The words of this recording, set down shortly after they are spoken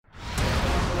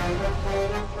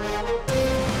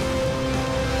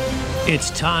It's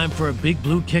time for a Big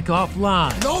Blue Kickoff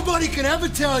Live. Nobody can ever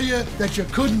tell you that you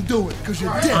couldn't do it, because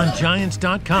you did. On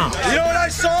Giants.com. You know what I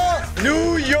saw?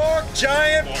 New York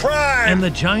Giant Prime. And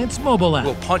the Giants mobile app.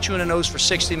 We'll punch you in the nose for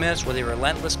 60 minutes with a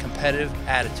relentless competitive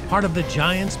attitude. Part of the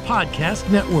Giants Podcast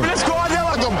Network. Let's go out there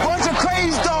like a bunch of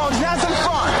crazy dogs and have some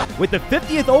fun. With the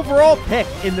 50th overall pick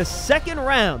in the second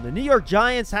round, the New York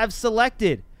Giants have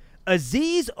selected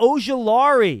Azeez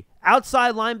Ojulari,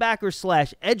 outside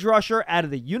linebacker / edge rusher out of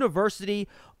the University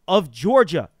of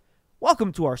Georgia.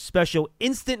 Welcome to our special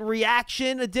instant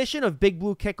reaction edition of Big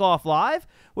Blue Kickoff Live,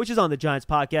 which is on the Giants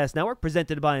Podcast Network,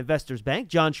 presented by Investors Bank.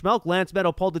 John Schmelk, Lance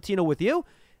Meadow, Paul Dottino with you.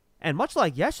 And much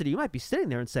like yesterday, you might be sitting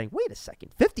there and saying, wait a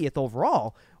second, 50th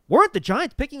overall? Weren't the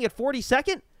Giants picking at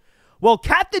 42nd? Well,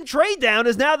 Captain Trade Down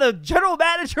is now the general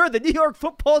manager of the New York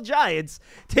Football Giants.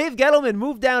 Dave Gettleman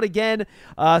moved down again,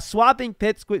 swapping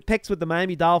picks with the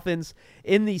Miami Dolphins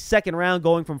in the second round,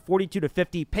 going from 42 to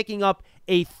 50, picking up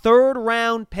a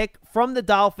third-round pick from the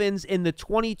Dolphins in the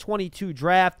 2022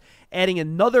 draft, adding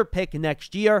another pick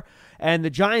next year. And the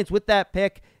Giants, with that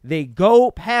pick, they go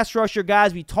pass rusher,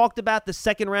 guys. We talked about the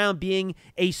second round being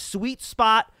a sweet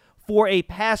spot for a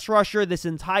pass rusher this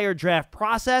entire draft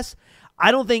process. I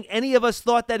don't think any of us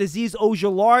thought that Azeez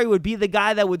Ojulari would be the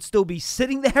guy that would still be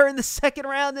sitting there in the second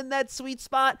round in that sweet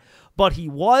spot, but he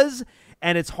was,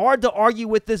 and it's hard to argue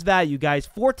with this value, guys.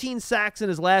 14 sacks in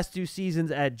his last 2 seasons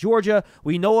at Georgia.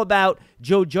 We know about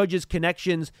Joe Judge's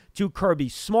connections to Kirby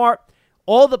Smart.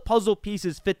 All the puzzle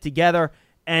pieces fit together,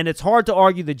 and it's hard to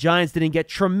argue the Giants didn't get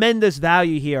tremendous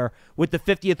value here with the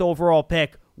 50th overall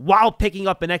pick while picking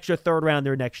up an extra third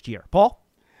rounder next year. Paul?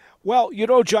 Well, you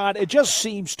know, John, it just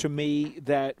seems to me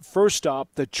that, first up,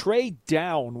 the trade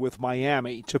down with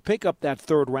Miami to pick up that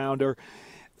third rounder,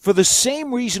 for the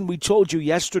same reason we told you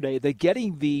yesterday, that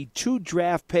getting the 2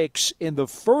 draft picks in the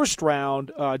first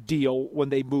round deal when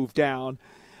they moved down,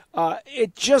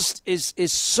 it just is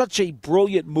such a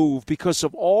brilliant move because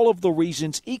of all of the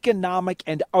reasons, economic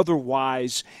and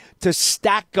otherwise, to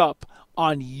stack up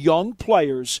on young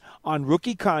players on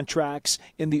rookie contracts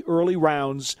in the early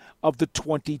rounds of the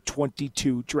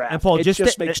 2022 draft. And Paul, it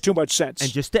just makes too much sense. And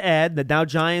just to add, the now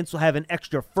Giants will have an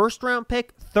extra first-round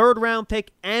pick, third-round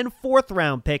pick, and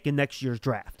fourth-round pick in next year's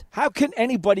draft. How can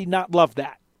anybody not love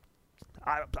that?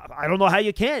 I don't know how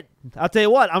you can. I'll tell you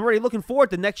what, I'm already looking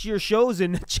forward to next year's shows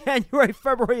in January,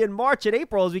 February, and March and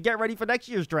April as we get ready for next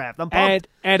year's draft. I'm pumped.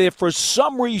 And if for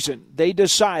some reason they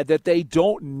decide that they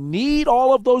don't need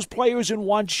all of those players in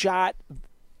one shot,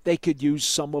 they could use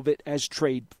some of it as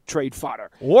trade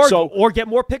fodder. Or get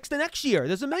more picks the next year.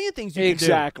 There's a million things you can do.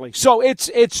 Exactly. So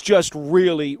it's just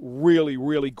really, really,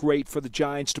 really great for the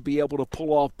Giants to be able to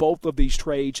pull off both of these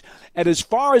trades. And as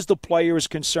far as the player is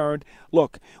concerned,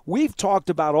 look, we've talked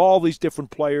about all these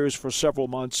different players for several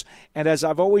months. And as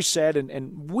I've always said,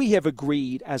 and we have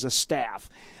agreed as a staff,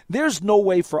 there's no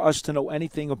way for us to know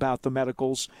anything about the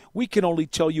medicals. We can only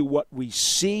tell you what we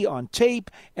see on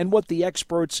tape and what the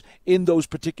experts in those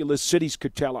particular cities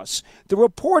could tell us. The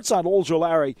reports on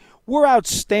Ojulari were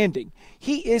outstanding.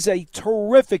 He is a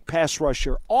terrific pass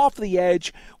rusher, off the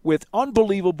edge with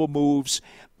unbelievable moves,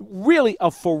 really a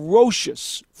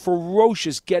ferocious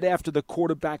get after the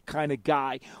quarterback kind of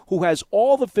guy who has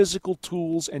all the physical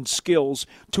tools and skills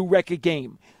to wreck a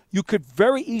game. You could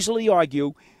very easily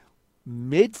argue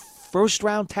mid-first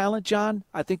round talent, John.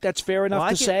 I think that's fair enough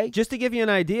to say. Just to give you an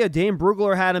idea, Dane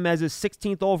Brugler had him as his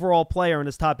 16th overall player and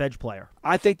his top edge player.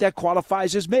 I think that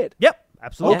qualifies as mid. Yep,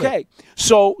 absolutely. Okay,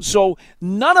 so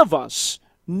none of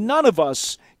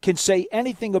us can say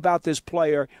anything about this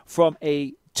player from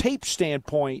a tape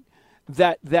standpoint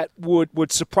that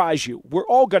would surprise you. We're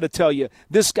all going to tell you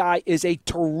this guy is a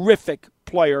terrific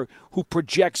player who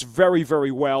projects very,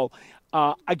 very well.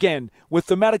 Again, with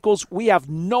the medicals, we have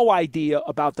no idea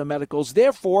about the medicals.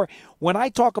 Therefore, when I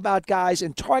talk about guys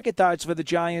and target darts for the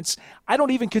Giants, I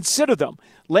don't even consider them.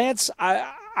 Lance,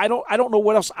 I don't know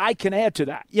what else I can add to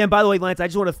that. Yeah, and by the way, Lance, I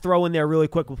just want to throw in there really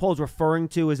quick. What Paul's referring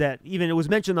to is that even it was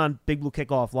mentioned on Big Blue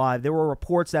Kickoff Live, there were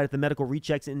reports that at the medical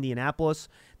rechecks in Indianapolis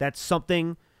that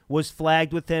something was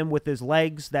flagged with him with his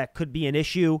legs that could be an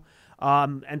issue.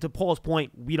 And to Paul's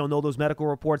point, we don't know those medical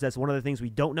reports. That's one of the things we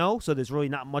don't know. So there's really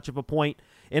not much of a point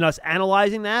in us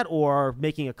analyzing that or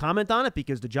making a comment on it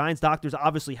because the Giants doctors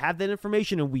obviously have that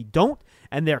information and we don't,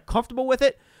 and they're comfortable with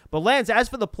it. But Lance, as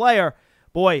for the player,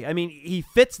 boy, I mean, he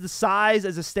fits the size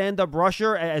as a stand-up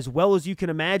rusher as well as you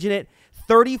can imagine it.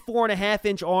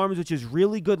 34.5-inch arms, which is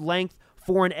really good length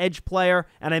for an edge player.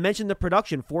 And I mentioned the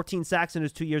production, 14 sacks in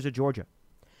his 2 years at Georgia.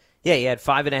 Yeah, he had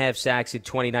 5.5 sacks in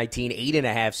 2019,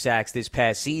 8.5 sacks this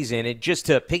past season. And just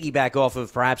to piggyback off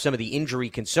of perhaps some of the injury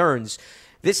concerns,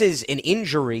 this is an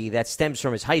injury that stems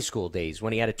from his high school days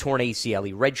when he had a torn ACL.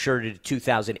 He redshirted in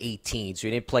 2018, so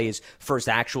he didn't play his first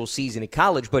actual season in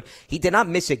college, but he did not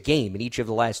miss a game in each of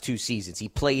the last 2 seasons. He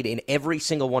played in every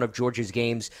single one of Georgia's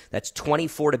games. That's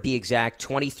 24 to be exact,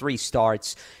 23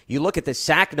 starts. You look at the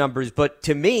sack numbers, but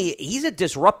to me, he's a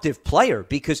disruptive player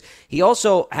because he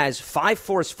also has 5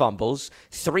 forced fumbles,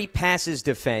 3 passes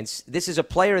defense. This is a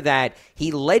player that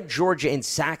he led Georgia in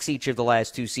sacks each of the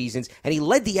last 2 seasons, and he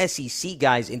led the SEC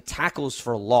guys in tackles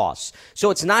for loss.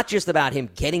 So it's not just about him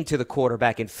getting to the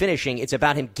quarterback and finishing. It's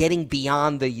about him getting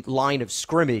beyond the line of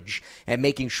scrimmage and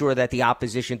making sure that the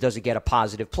opposition doesn't get a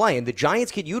positive play. And the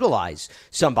Giants could utilize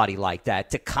somebody like that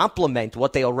to complement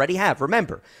what they already have.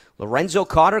 Remember, Lorenzo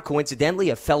Carter,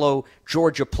 coincidentally, a fellow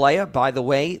Georgia player. By the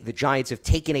way, the Giants have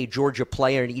taken a Georgia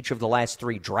player in each of the last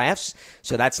 3 drafts,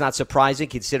 so that's not surprising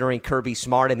considering Kirby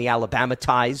Smart and the Alabama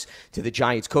ties to the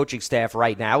Giants coaching staff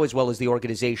right now, as well as the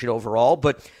organization overall.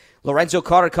 But Lorenzo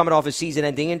Carter coming off a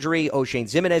season-ending injury, O'Shane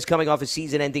Ximines coming off a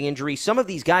season-ending injury. Some of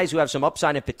these guys who have some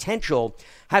upside and potential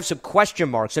have some question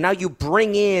marks. So now you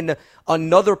bring in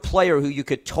another player who you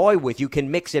could toy with, you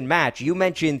can mix and match. You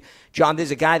mentioned, John,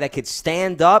 there's a guy that could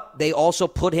stand up. They also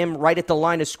put him right at the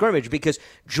line of scrimmage because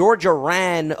Georgia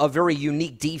ran a very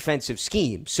unique defensive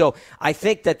scheme. So I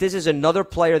think that this is another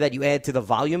player that you add to the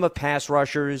volume of pass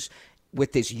rushers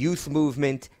with this youth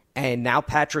movement. And now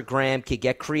Patrick Graham can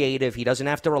get creative. He doesn't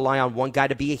have to rely on one guy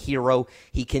to be a hero.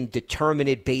 He can determine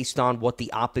it based on what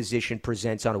the opposition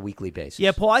presents on a weekly basis.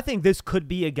 Yeah, Paul, I think this could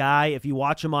be a guy, if you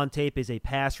watch him on tape, is a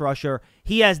pass rusher.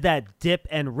 He has that dip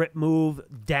and rip move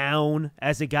down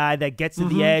as a guy that gets to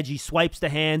the edge. He swipes the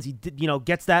hands. He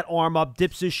gets that arm up,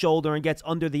 dips his shoulder, and gets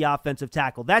under the offensive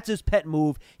tackle. That's his pet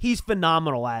move. He's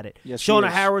phenomenal at it. Yes,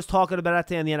 Shona Harris talking about it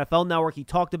today on the NFL Network. He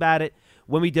talked about it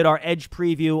when we did our Edge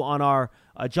preview on our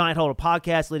Giant Huddle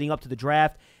podcast leading up to the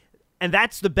draft. And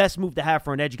that's the best move to have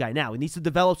for an edge guy. Now, he needs to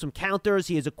develop some counters.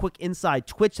 He has a quick inside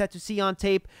twitch that you see on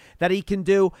tape that he can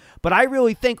do. But I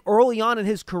really think early on in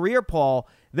his career, Paul,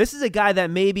 this is a guy that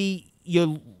maybe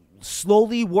you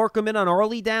slowly work him in on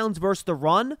early downs versus the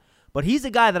run. But he's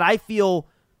a guy that I feel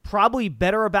probably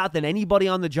better about than anybody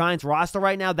on the Giants roster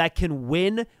right now that can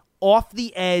win off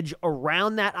the edge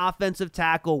around that offensive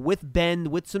tackle with bend,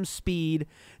 with some speed.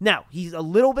 Now, he's a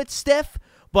little bit stiff,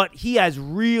 but he has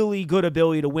really good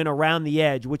ability to win around the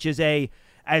edge, which is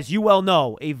as you well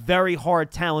know, a very hard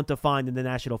talent to find in the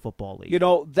National Football League. You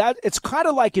know, that it's kind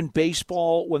of like in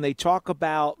baseball when they talk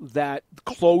about that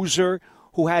closer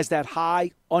who has that high,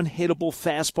 unhittable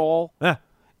fastball. Yeah.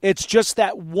 It's just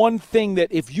that one thing that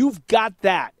if you've got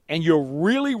that and you're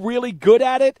really, really good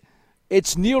at it,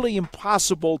 it's nearly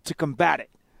impossible to combat it.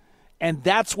 And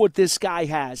that's what this guy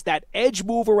has, that edge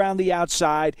move around the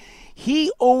outside.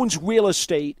 He owns real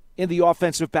estate in the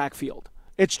offensive backfield.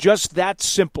 It's just that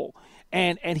simple.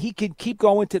 And he can keep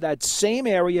going to that same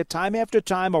area time after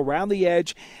time around the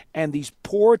edge, and these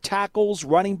poor tackles,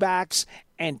 running backs,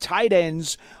 and tight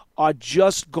ends are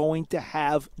just going to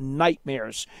have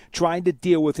nightmares trying to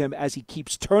deal with him as he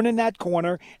keeps turning that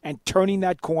corner and turning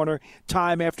that corner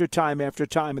time after time after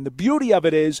time. And the beauty of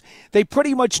it is they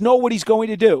pretty much know what he's going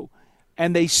to do,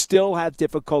 and they still have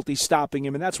difficulty stopping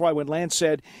him. And that's why when Lance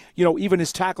said, even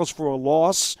his tackles for a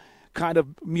loss kind of,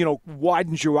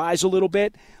 widens your eyes a little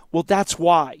bit, well, that's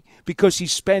why, because he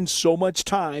spends so much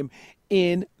time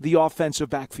in the offensive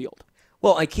backfield.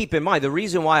 Well, and keep in mind, the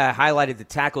reason why I highlighted the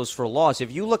tackles for loss,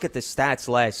 if you look at the stats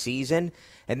last season,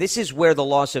 and this is where the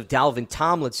loss of Dalvin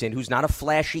Tomlinson, who's not a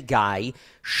flashy guy,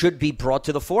 should be brought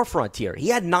to the forefront here. He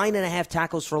had 9.5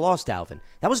 tackles for loss, Dalvin.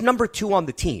 That was number 2 on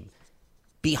the team,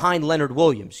 behind Leonard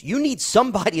Williams. You need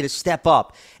somebody to step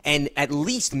up and at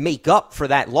least make up for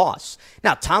that loss.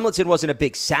 Now, Tomlinson wasn't a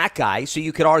big sack guy, so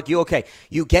you could argue, okay,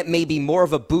 you get maybe more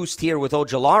of a boost here with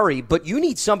Ojulari, but you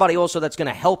need somebody also that's going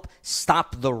to help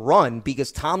stop the run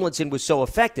because Tomlinson was so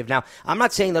effective. Now, I'm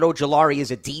not saying that Ojulari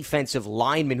is a defensive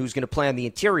lineman who's going to play on the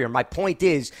interior. My point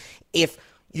is, if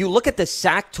you look at the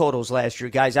sack totals last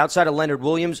year, guys, outside of Leonard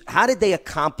Williams, how did they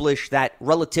accomplish that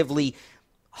relatively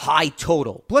high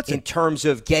total in terms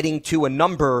of getting to a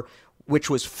number which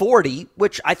was 40,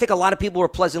 which I think a lot of people were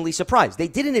pleasantly surprised. They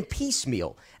did it in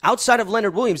piecemeal. Outside of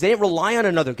Leonard Williams, they didn't rely on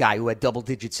another guy who had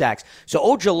double-digit sacks. So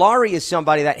Ojulari is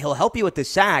somebody that he'll help you with the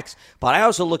sacks, but I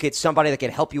also look at somebody that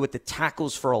can help you with the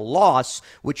tackles for a loss,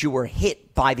 which you were hit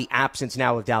by the absence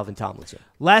now of Dalvin Tomlinson.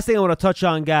 Last thing I want to touch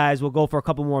on, guys, we'll go for a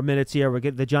couple more minutes here. We'll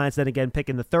get the Giants then again pick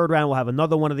in the third round. We'll have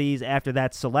another one of these after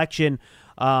that selection.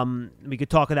 We could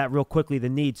talk of that real quickly, the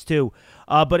needs too.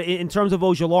 But in terms of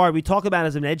Ojulari, we talk about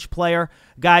as an edge player.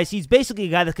 Guys, he's basically a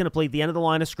guy that's going to play at the end of the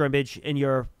line of scrimmage in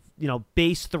your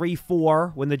base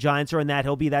 3-4 when the Giants are in that.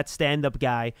 He'll be that stand-up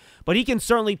guy. But he can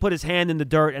certainly put his hand in the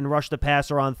dirt and rush the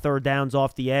passer on third downs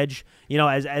off the edge,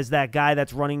 as that guy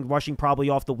that's rushing probably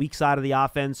off the weak side of the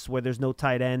offense where there's no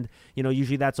tight end.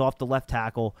 Usually that's off the left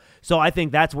tackle. So I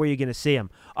think that's where you're going to see him.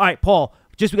 All right, Paul,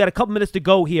 we got a couple minutes to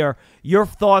go here. Your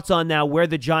thoughts on now where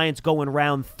the Giants go in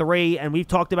round 3, and we've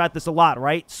talked about this a lot,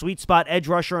 right? Sweet spot edge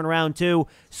rusher in round 2,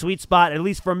 sweet spot, at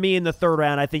least for me in the third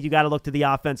round. I think you got to look to the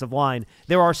offensive line.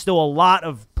 There are still a lot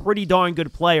of pretty darn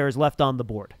good players left on the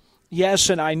board. Yes,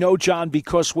 and I know, John,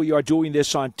 because we are doing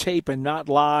this on tape and not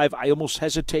live, I almost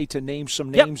hesitate to name some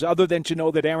names other than to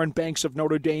know that Aaron Banks of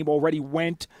Notre Dame already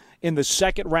went in the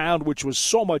second round, which was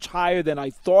so much higher than I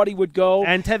thought he would go.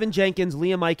 And Tevin Jenkins,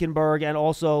 Liam Eichenberg, and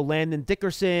also Landon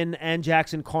Dickerson and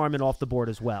Jackson Carman off the board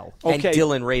as well. Okay. And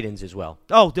Dylan Radins as well.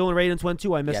 Oh, Dylan Radins went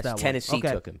too? I missed that one. Tennessee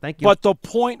took him. Thank you. But the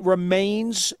point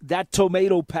remains that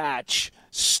tomato patch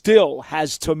still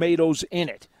has tomatoes in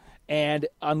it. And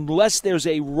unless there's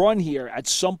a run here at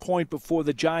some point before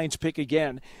the Giants pick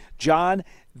again, John,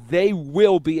 they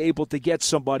will be able to get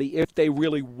somebody if they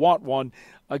really want one.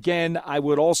 Again, I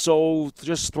would also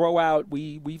just throw out,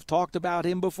 we've talked about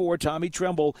him before, Tommy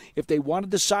Tremble. If they want to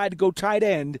decide to go tight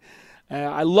end,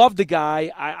 I love the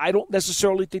guy. I don't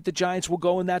necessarily think the Giants will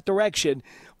go in that direction,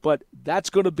 but that's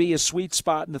going to be a sweet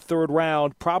spot in the third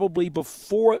round, probably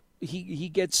before he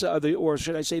gets, or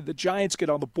should I say the Giants get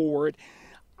on the board.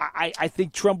 I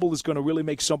think Tremble is going to really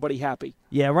make somebody happy.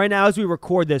 Yeah, right now as we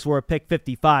record this, we're at pick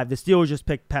 55. The Steelers just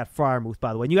picked Pat Freiermuth,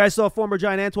 by the way. And you guys saw former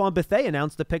Giant Antoine Bethea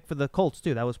announce the pick for the Colts,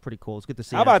 too. That was pretty cool. It's good to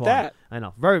see How about Antoine. that? I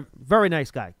know. Very, very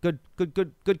nice guy. Good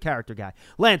character guy.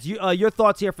 Lance, your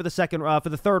thoughts here for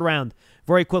the third round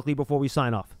very quickly before we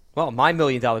sign off. Well, my $1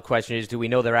 million question is, do we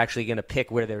know they're actually going to pick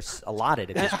where they're allotted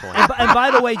at this point? And by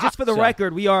the way, just for the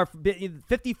record, we are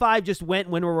 55 just went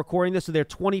when we're recording this, so they're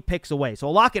 20 picks away. So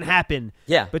a lot can happen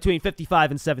between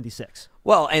 55 and 76.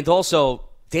 Well, and also,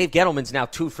 Dave Gettleman's now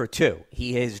 2 for 2.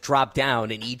 He has dropped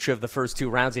down in each of the first 2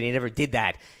 rounds, and he never did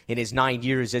that in his 9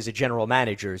 years as a general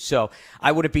manager. So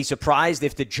I wouldn't be surprised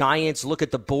if the Giants look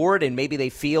at the board and maybe they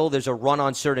feel there's a run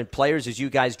on certain players, as you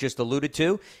guys just alluded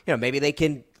to. Maybe they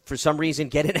can, for some reason,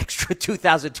 get an extra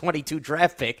 2022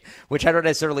 draft pick, which I don't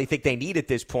necessarily think they need at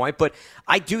this point. But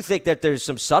I do think that there's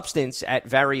some substance at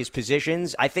various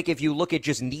positions. I think if you look at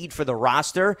just need for the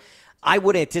roster, I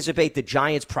would anticipate the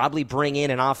Giants probably bring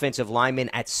in an offensive lineman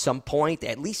at some point,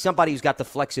 at least somebody who's got the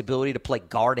flexibility to play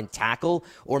guard and tackle,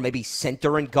 or maybe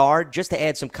center and guard, just to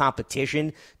add some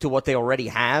competition to what they already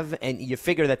have. And you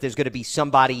figure that there's going to be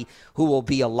somebody who will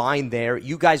be aligned there.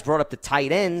 You guys brought up the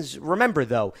tight ends. Remember,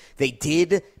 though, they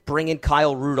did bring in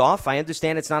Kyle Rudolph. I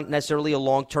understand it's not necessarily a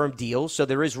long-term deal, so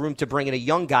there is room to bring in a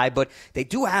young guy, but they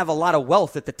do have a lot of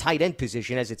wealth at the tight end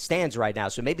position as it stands right now.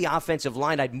 So maybe offensive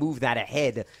line, I'd move that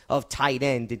ahead of tight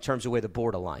end in terms of where the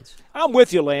board aligns. I'm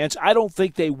with you, Lance. I don't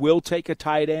think they will take a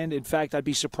tight end. In fact, I'd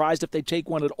be surprised if they take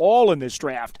one at all in this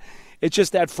draft. It's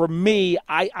just that for me,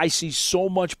 I see so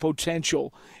much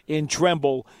potential in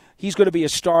Tremble. He's going to be a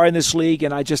star in this league,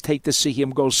 and I just hate to see him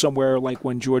go somewhere like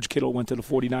when George Kittle went to the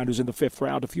 49ers in the 5th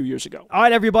round a few years ago. All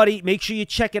right, everybody, make sure you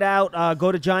check it out.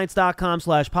 Go to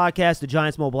Giants.com/podcast, the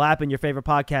Giants mobile app, and your favorite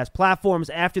podcast platforms.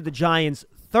 After the Giants'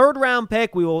 third-round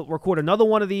pick, we will record another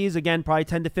one of these, again, probably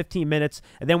 10 to 15 minutes,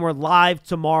 and then we're live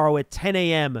tomorrow at 10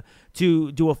 a.m.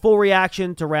 to do a full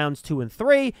reaction to rounds 2 and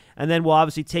 3, and then we'll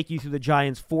obviously take you through the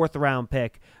Giants' fourth-round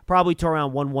pick, probably to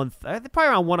around probably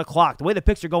around 1 o'clock. The way the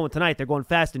picks are going tonight, they're going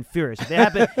fast and furious.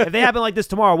 If they happen like this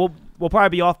tomorrow, we'll probably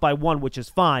be off by 1, which is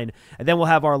fine, and then we'll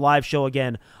have our live show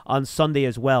again on Sunday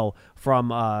as well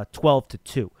from 12 to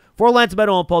 2. For Lance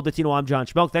Meadow and Paul Dottino, I'm John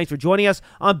Schmelk. Thanks for joining us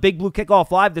on Big Blue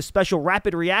Kickoff Live, the special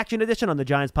rapid reaction edition on the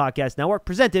Giants Podcast Network,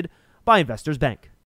 presented by Investors Bank.